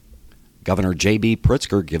Governor J.B.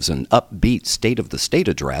 Pritzker gives an upbeat State of the State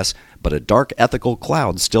address, but a dark ethical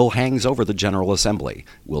cloud still hangs over the General Assembly.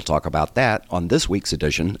 We'll talk about that on this week's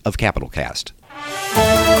edition of Capitol Cast.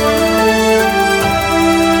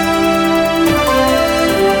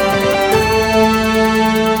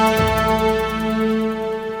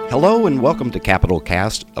 Hello and welcome to Capitol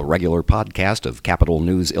Cast, a regular podcast of Capitol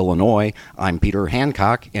News Illinois. I'm Peter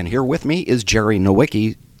Hancock, and here with me is Jerry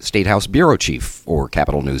Nowicki, State House Bureau Chief for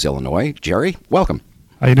Capitol News Illinois. Jerry, welcome.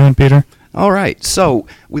 How you doing, Peter? All right. So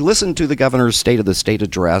we listened to the governor's State of the State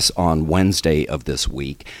address on Wednesday of this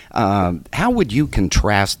week. How would you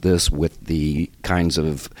contrast this with the kinds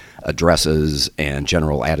of addresses and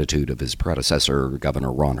general attitude of his predecessor, Governor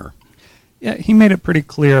Rauner? Yeah, he made it pretty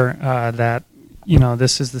clear that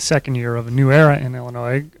this is the second year of a new era in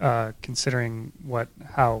Illinois, considering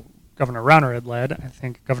how Governor Rauner had led. I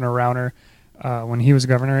think Governor Rauner, when he was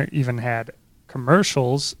governor, even had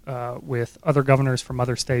commercials with other governors from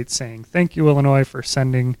other states saying, "Thank you, Illinois, for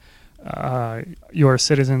sending your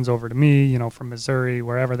citizens over to me," from Missouri,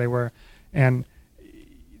 wherever they were. And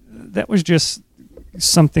that was just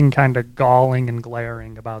something kind of galling and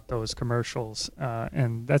glaring about those commercials.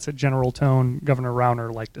 And that's a general tone Governor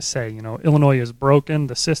Rauner liked to say, Illinois is broken,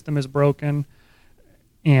 the system is broken.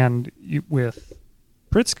 And with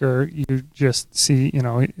Pritzker, you just see,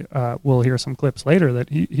 we'll hear some clips later that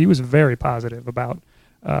he was very positive about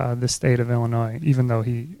the state of Illinois, even though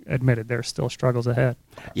he admitted there's still struggles ahead.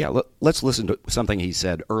 Yeah, let's listen to something he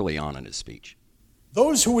said early on in his speech.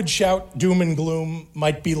 Those who would shout doom and gloom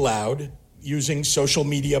might be loud, using social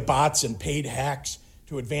media bots and paid hacks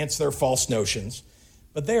to advance their false notions,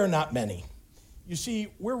 but they are not many. You see,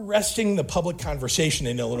 we're wresting the public conversation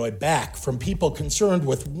in Illinois back from people concerned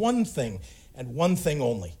with one thing and one thing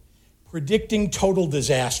only: predicting total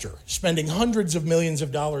disaster, spending hundreds of millions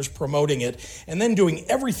of dollars promoting it, and then doing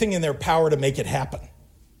everything in their power to make it happen.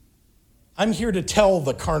 I'm here to tell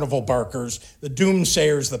the carnival barkers, the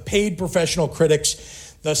doomsayers, the paid professional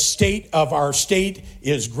critics, the state of our state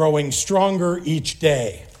is growing stronger each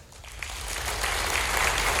day.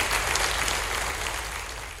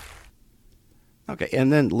 Okay,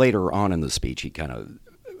 and then later on in the speech, he kind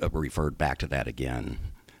of referred back to that again.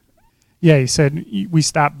 Yeah, he said we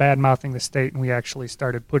stopped bad-mouthing the state and we actually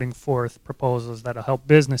started putting forth proposals that'll help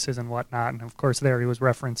businesses and whatnot. And, of course, there he was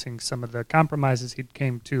referencing some of the compromises he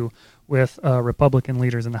came to with Republican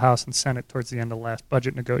leaders in the House and Senate towards the end of the last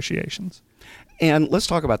budget negotiations. And let's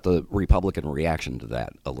talk about the Republican reaction to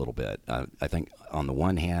that a little bit. I think on the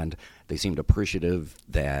one hand, they seemed appreciative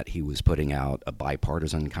that he was putting out a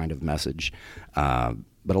bipartisan kind of message,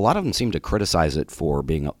 but a lot of them seemed to criticize it for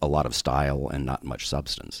being a lot of style and not much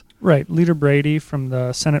substance. Right. Leader Brady from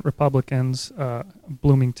the Senate Republicans,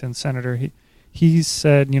 Bloomington senator, he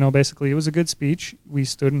said, basically it was a good speech. We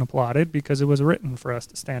stood and applauded because it was written for us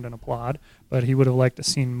to stand and applaud, but he would have liked to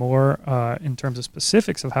seen more in terms of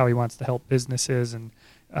specifics of how he wants to help businesses. And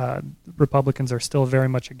Republicans are still very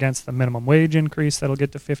much against the minimum wage increase that'll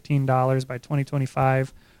get to $15 by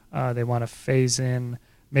 2025. They want to phase in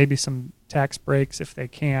maybe some tax breaks if they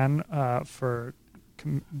can for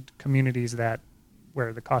communities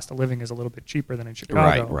where the cost of living is a little bit cheaper than in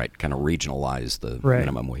Chicago. Right. Kind of regionalize the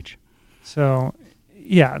minimum wage. So,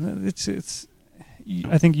 yeah, it's.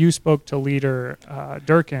 I think you spoke to Leader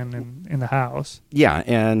Durkin in the House. Yeah,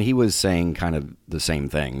 and he was saying kind of the same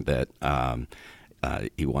thing, that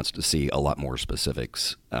he wants to see a lot more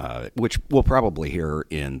specifics, which we'll probably hear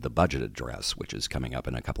in the budget address, which is coming up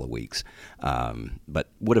in a couple of weeks,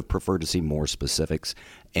 but would have preferred to see more specifics.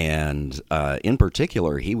 And in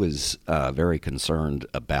particular, he was very concerned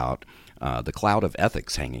about the cloud of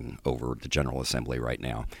ethics hanging over the General Assembly right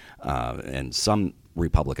now. And some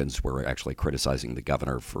Republicans were actually criticizing the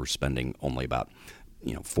governor for spending only about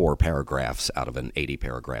 4 paragraphs out of an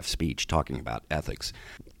 80-paragraph speech talking about ethics.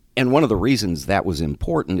 And one of the reasons that was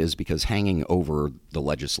important is because hanging over the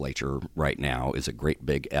legislature right now is a great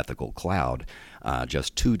big ethical cloud.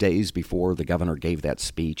 Just 2 days before the governor gave that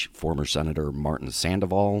speech, former Senator Martin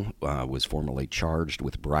Sandoval was formally charged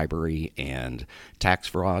with bribery and tax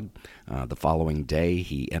fraud. The following day,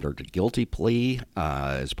 he entered a guilty plea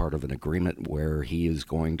as part of an agreement where he is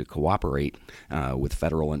going to cooperate with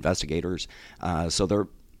federal investigators. So there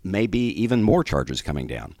may be even more charges coming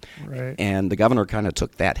down. Right. And the governor kind of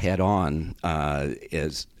took that head on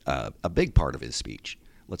as a big part of his speech.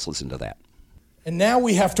 Let's listen to that. And now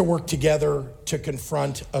we have to work together to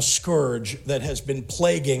confront a scourge that has been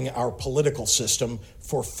plaguing our political system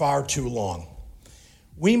for far too long.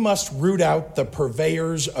 We must root out the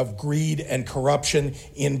purveyors of greed and corruption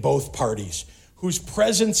in both parties, whose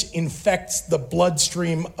presence infects the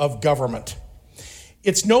bloodstream of government.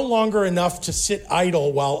 It's no longer enough to sit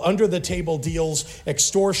idle while under-the-table deals,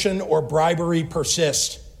 extortion, or bribery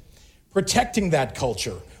persist. Protecting that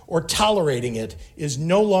culture or tolerating it is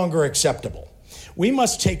no longer acceptable. We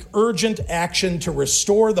must take urgent action to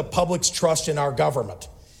restore the public's trust in our government.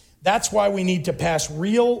 That's why we need to pass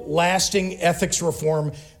real, lasting ethics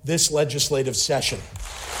reform this legislative session.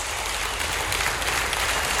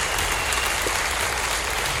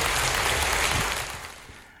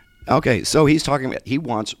 Okay, so he's talking about he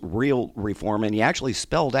wants real reform, and he actually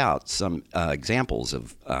spelled out some examples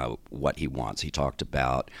of what he wants. He talked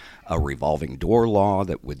about a revolving door law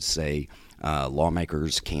that would say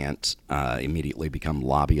lawmakers can't immediately become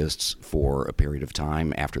lobbyists for a period of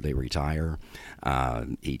time after they retire.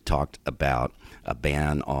 He talked about a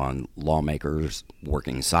ban on lawmakers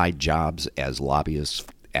working side jobs as lobbyists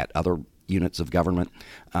at other units of government,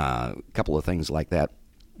 a couple of things like that.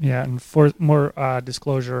 Yeah, and for more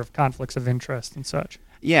disclosure of conflicts of interest and such.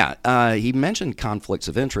 Yeah, he mentioned conflicts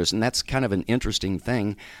of interest, and that's kind of an interesting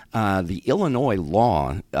thing. The Illinois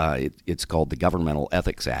law, it's called the Governmental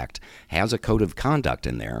Ethics Act, has a code of conduct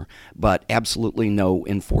in there, but absolutely no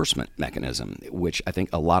enforcement mechanism, which I think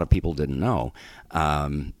a lot of people didn't know.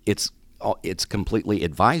 It's completely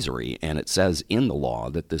advisory, and it says in the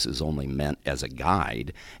law that this is only meant as a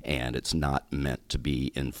guide, and it's not meant to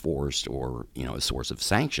be enforced or, a source of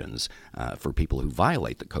sanctions for people who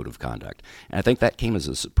violate the code of conduct. And I think that came as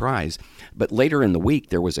a surprise. But later in the week,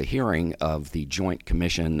 there was a hearing of the Joint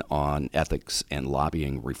Commission on Ethics and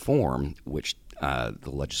Lobbying Reform, which the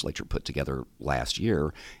legislature put together last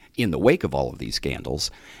year. In the wake of all of these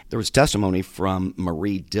scandals, there was testimony from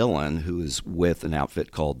Marie Dillon, who is with an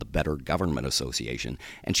outfit called the Better Government Association,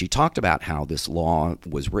 and she talked about how this law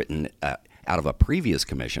was written out of a previous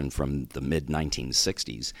commission from the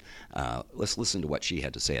mid-1960s. Let's listen to what she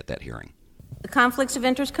had to say at that hearing. The Conflicts of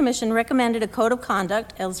Interest Commission recommended a code of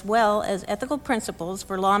conduct as well as ethical principles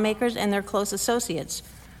for lawmakers and their close associates.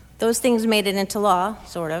 Those things made it into law,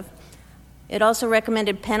 sort of. It also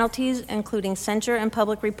recommended penalties, including censure and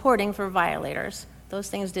public reporting for violators. Those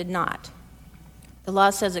things did not. The law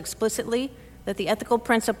says explicitly that the ethical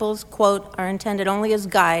principles, quote, are intended only as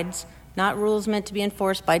guides, not rules meant to be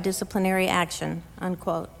enforced by disciplinary action,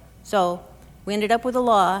 unquote. So we ended up with a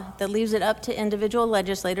law that leaves it up to individual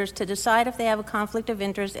legislators to decide if they have a conflict of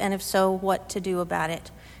interest, and if so, what to do about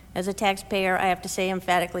it. As a taxpayer, I have to say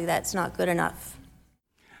emphatically that's not good enough.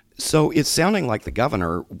 So it's sounding like the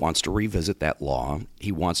governor wants to revisit that law.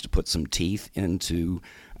 He wants to put some teeth into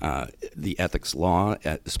the ethics law,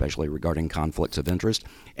 especially regarding conflicts of interest.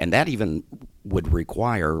 And that even would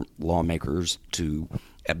require lawmakers to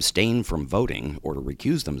abstain from voting or to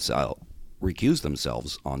recuse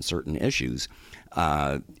themselves on certain issues.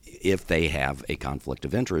 If they have a conflict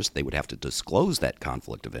of interest, they would have to disclose that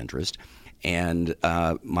conflict of interest and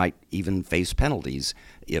might even face penalties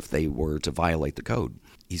if they were to violate the code.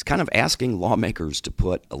 He's kind of asking lawmakers to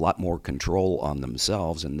put a lot more control on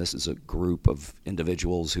themselves, and this is a group of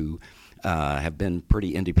individuals who have been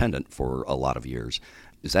pretty independent for a lot of years.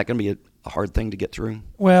 Is that going to be a hard thing to get through?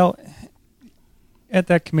 Well, at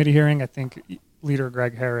that committee hearing, I think Leader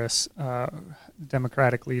Greg Harris,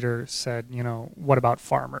 Democratic leader, said, what about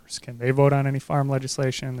farmers? Can they vote on any farm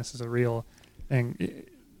legislation? This is a real thing.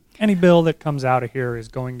 Any bill that comes out of here is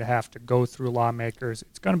going to have to go through lawmakers.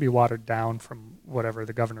 It's going to be watered down from whatever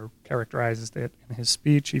the governor characterizes it in his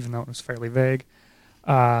speech, even though it was fairly vague.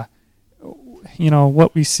 What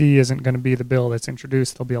we see isn't going to be the bill that's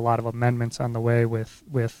introduced. There'll be a lot of amendments on the way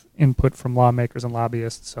with input from lawmakers and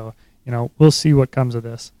lobbyists. So, we'll see what comes of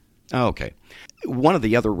this. Okay. One of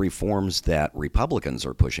the other reforms that Republicans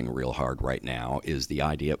are pushing real hard right now is the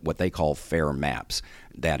idea, what they call fair maps.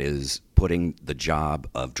 That is putting the job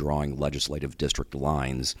of drawing legislative district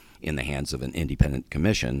lines in the hands of an independent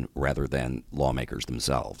commission rather than lawmakers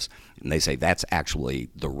themselves. And they say that's actually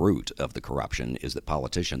the root of the corruption, is that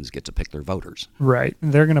politicians get to pick their voters. Right.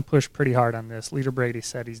 They're going to push pretty hard on this. Leader Brady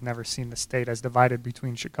said he's never seen the state as divided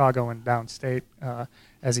between Chicago and downstate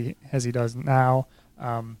as he does now.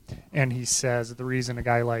 And he says the reason a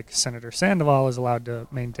guy like Senator Sandoval is allowed to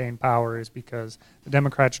maintain power is because the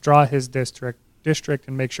Democrats draw his district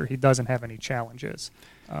and make sure he doesn't have any challenges.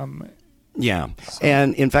 And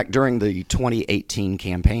in fact, during the 2018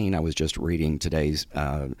 campaign, I was just reading today's,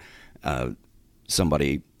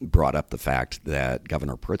 somebody brought up the fact that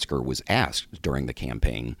Governor Pritzker was asked during the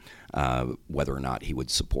campaign whether or not he would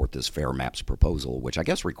support this Fair Maps proposal, which I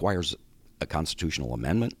guess requires a constitutional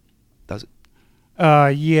amendment, does it?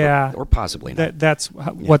 Yeah. Or possibly not. That's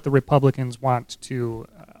what the Republicans want to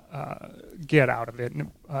get out of it.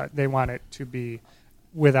 They want it to be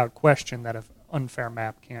without question that an unfair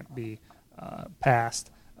map can't be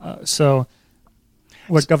passed. So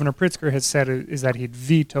what Governor Pritzker has said is that he'd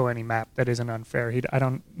veto any map that isn't unfair. I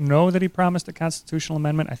don't know that he promised a constitutional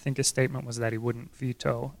amendment. I think his statement was that he wouldn't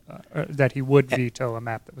veto, that he would veto a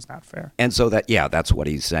map that was not fair. And so that's what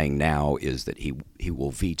he's saying now, is that he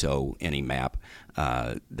will veto any map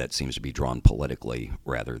that seems to be drawn politically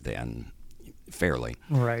rather than fairly.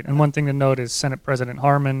 Right. And one thing to note is Senate President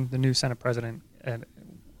Harman, the new Senate President,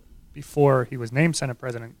 before he was named Senate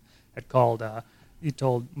President, had called, he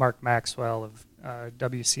told Mark Maxwell of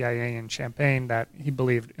WCIA in Champaign that he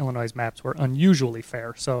believed Illinois' maps were unusually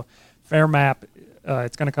fair. So fair map,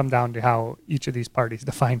 it's going to come down to how each of these parties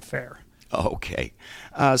define fair. Okay.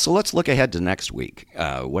 So let's look ahead to next week.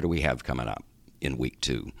 What do we have coming up in week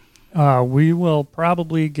 2? We will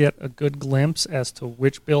probably get a good glimpse as to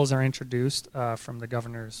which bills are introduced from the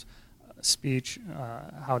governor's speech,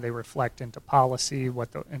 how they reflect into policy,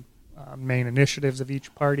 what the main initiatives of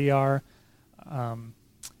each party are.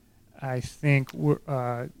 I think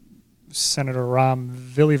Senator Ram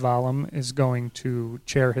Vilivalam is going to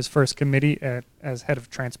chair his first committee as head of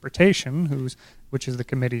transportation, which is the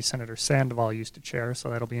committee Senator Sandoval used to chair. So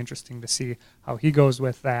that'll be interesting to see how he goes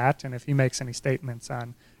with that and if he makes any statements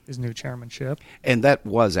on his new chairmanship. And that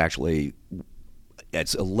was actually,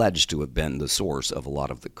 it's alleged to have been the source of a lot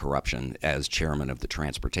of the corruption. As chairman of the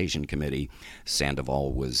Transportation Committee,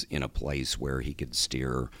 Sandoval was in a place where he could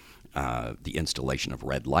steer the installation of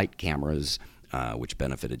red light cameras, which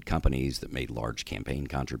benefited companies that made large campaign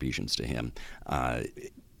contributions to him.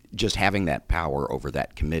 Just having that power over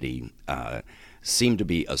that committee seemed to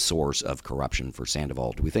be a source of corruption for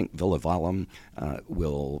Sandoval. Do we think Vilivalam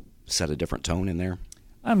will set a different tone in there?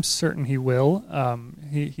 I'm certain he will.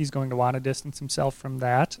 He's going to want to distance himself from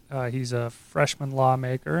that. He's a freshman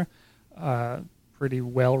lawmaker, pretty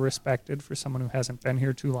well respected for someone who hasn't been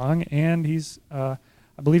here too long, and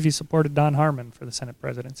I believe he supported Don Harmon for the Senate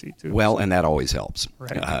presidency, too. Well, and that always helps,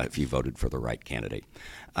 right. If you voted for the right candidate.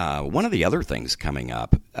 One of the other things coming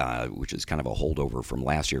up, which is kind of a holdover from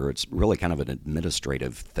last year, it's really kind of an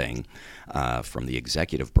administrative thing from the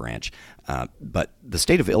executive branch, but the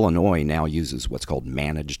state of Illinois now uses what's called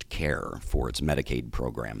managed care for its Medicaid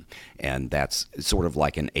program, and that's sort of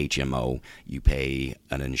like an HMO. You pay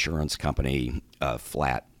an insurance company a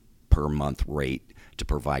flat per month rate to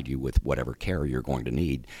provide you with whatever care you're going to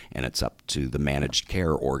need, and it's up to the managed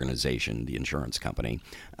care organization, the insurance company,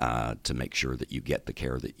 to make sure that you get the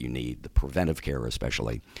care that you need, the preventive care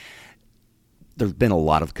especially. There's been a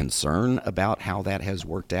lot of concern about how that has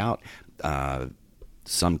worked out.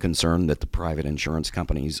 Some concern that the private insurance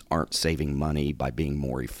companies aren't saving money by being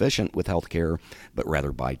more efficient with health care, but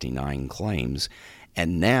rather by denying claims.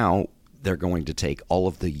 And now they're going to take all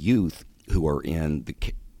of the youth who are in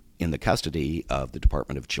the custody of the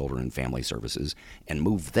Department of Children and Family Services and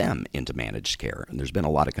move them into managed care. And there's been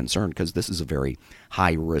a lot of concern because this is a very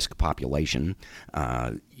high-risk population,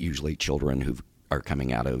 usually children who are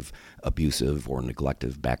coming out of abusive or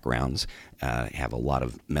neglective backgrounds, have a lot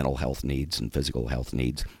of mental health needs and physical health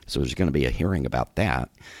needs. So there's going to be a hearing about that.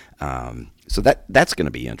 So that's going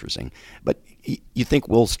to be interesting. But you think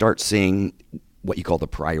we'll start seeing what you call the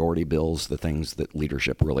priority bills, the things that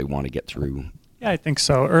leadership really want to get through? Yeah, I think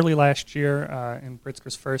so. Early last year, in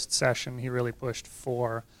Pritzker's first session, he really pushed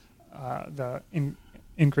for the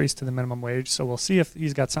increase to the minimum wage. So we'll see if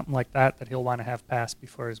he's got something like that he'll want to have passed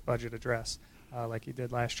before his budget address, like he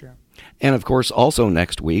did last year. And, of course, also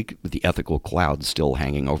next week, with the ethical cloud still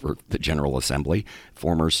hanging over the General Assembly,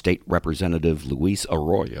 former State Representative Luis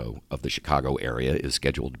Arroyo of the Chicago area is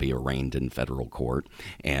scheduled to be arraigned in federal court,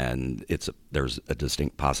 and there's a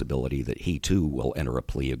distinct possibility that he, too, will enter a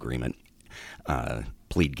plea agreement,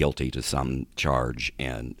 plead guilty to some charge,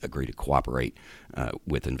 and agree to cooperate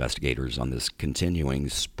with investigators on this continuing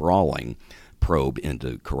sprawling probe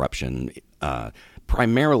into corruption,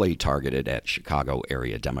 primarily targeted at Chicago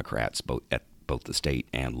area Democrats, at both the state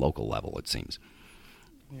and local level, it seems.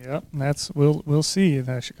 Yep, we'll see.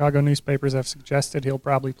 The Chicago newspapers have suggested he'll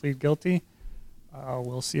probably plead guilty.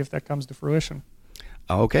 We'll see if that comes to fruition.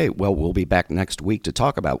 Okay, well, we'll be back next week to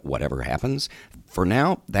talk about whatever happens. For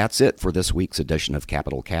now, that's it for this week's edition of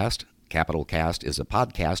Capitol Cast. Capitol Cast is a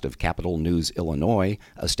podcast of Capitol News Illinois,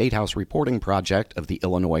 a State House reporting project of the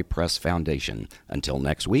Illinois Press Foundation. Until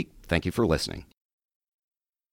next week, thank you for listening.